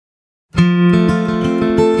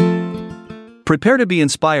Prepare to be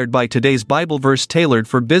inspired by today's Bible verse tailored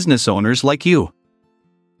for business owners like you.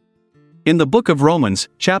 In the book of Romans,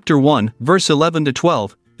 chapter 1, verse 11 to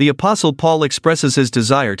 12, the Apostle Paul expresses his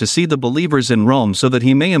desire to see the believers in Rome so that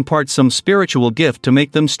he may impart some spiritual gift to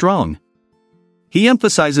make them strong. He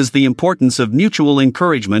emphasizes the importance of mutual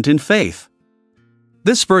encouragement in faith.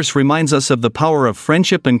 This verse reminds us of the power of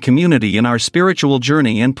friendship and community in our spiritual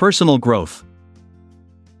journey and personal growth.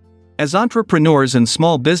 As entrepreneurs and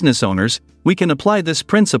small business owners, we can apply this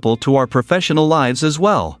principle to our professional lives as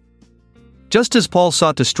well. Just as Paul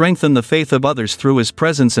sought to strengthen the faith of others through his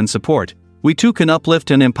presence and support, we too can uplift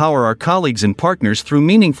and empower our colleagues and partners through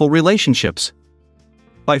meaningful relationships.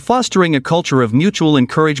 By fostering a culture of mutual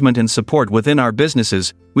encouragement and support within our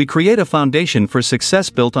businesses, we create a foundation for success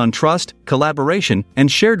built on trust, collaboration,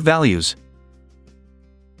 and shared values.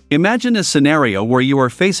 Imagine a scenario where you are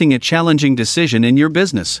facing a challenging decision in your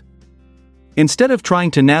business. Instead of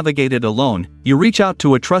trying to navigate it alone, you reach out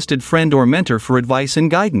to a trusted friend or mentor for advice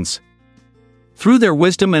and guidance. Through their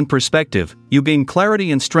wisdom and perspective, you gain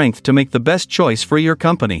clarity and strength to make the best choice for your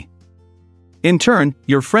company. In turn,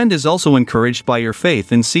 your friend is also encouraged by your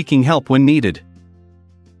faith in seeking help when needed.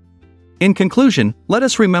 In conclusion, let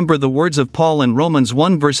us remember the words of Paul in Romans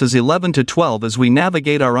 1 verses 11 to 12 as we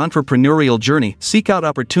navigate our entrepreneurial journey. Seek out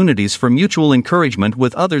opportunities for mutual encouragement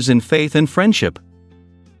with others in faith and friendship.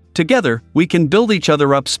 Together, we can build each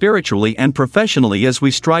other up spiritually and professionally as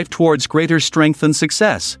we strive towards greater strength and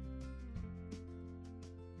success.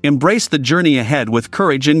 Embrace the journey ahead with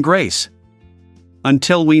courage and grace.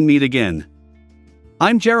 Until we meet again.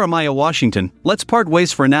 I'm Jeremiah Washington. Let's part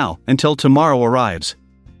ways for now, until tomorrow arrives.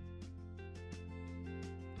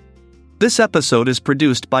 This episode is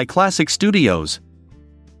produced by Classic Studios.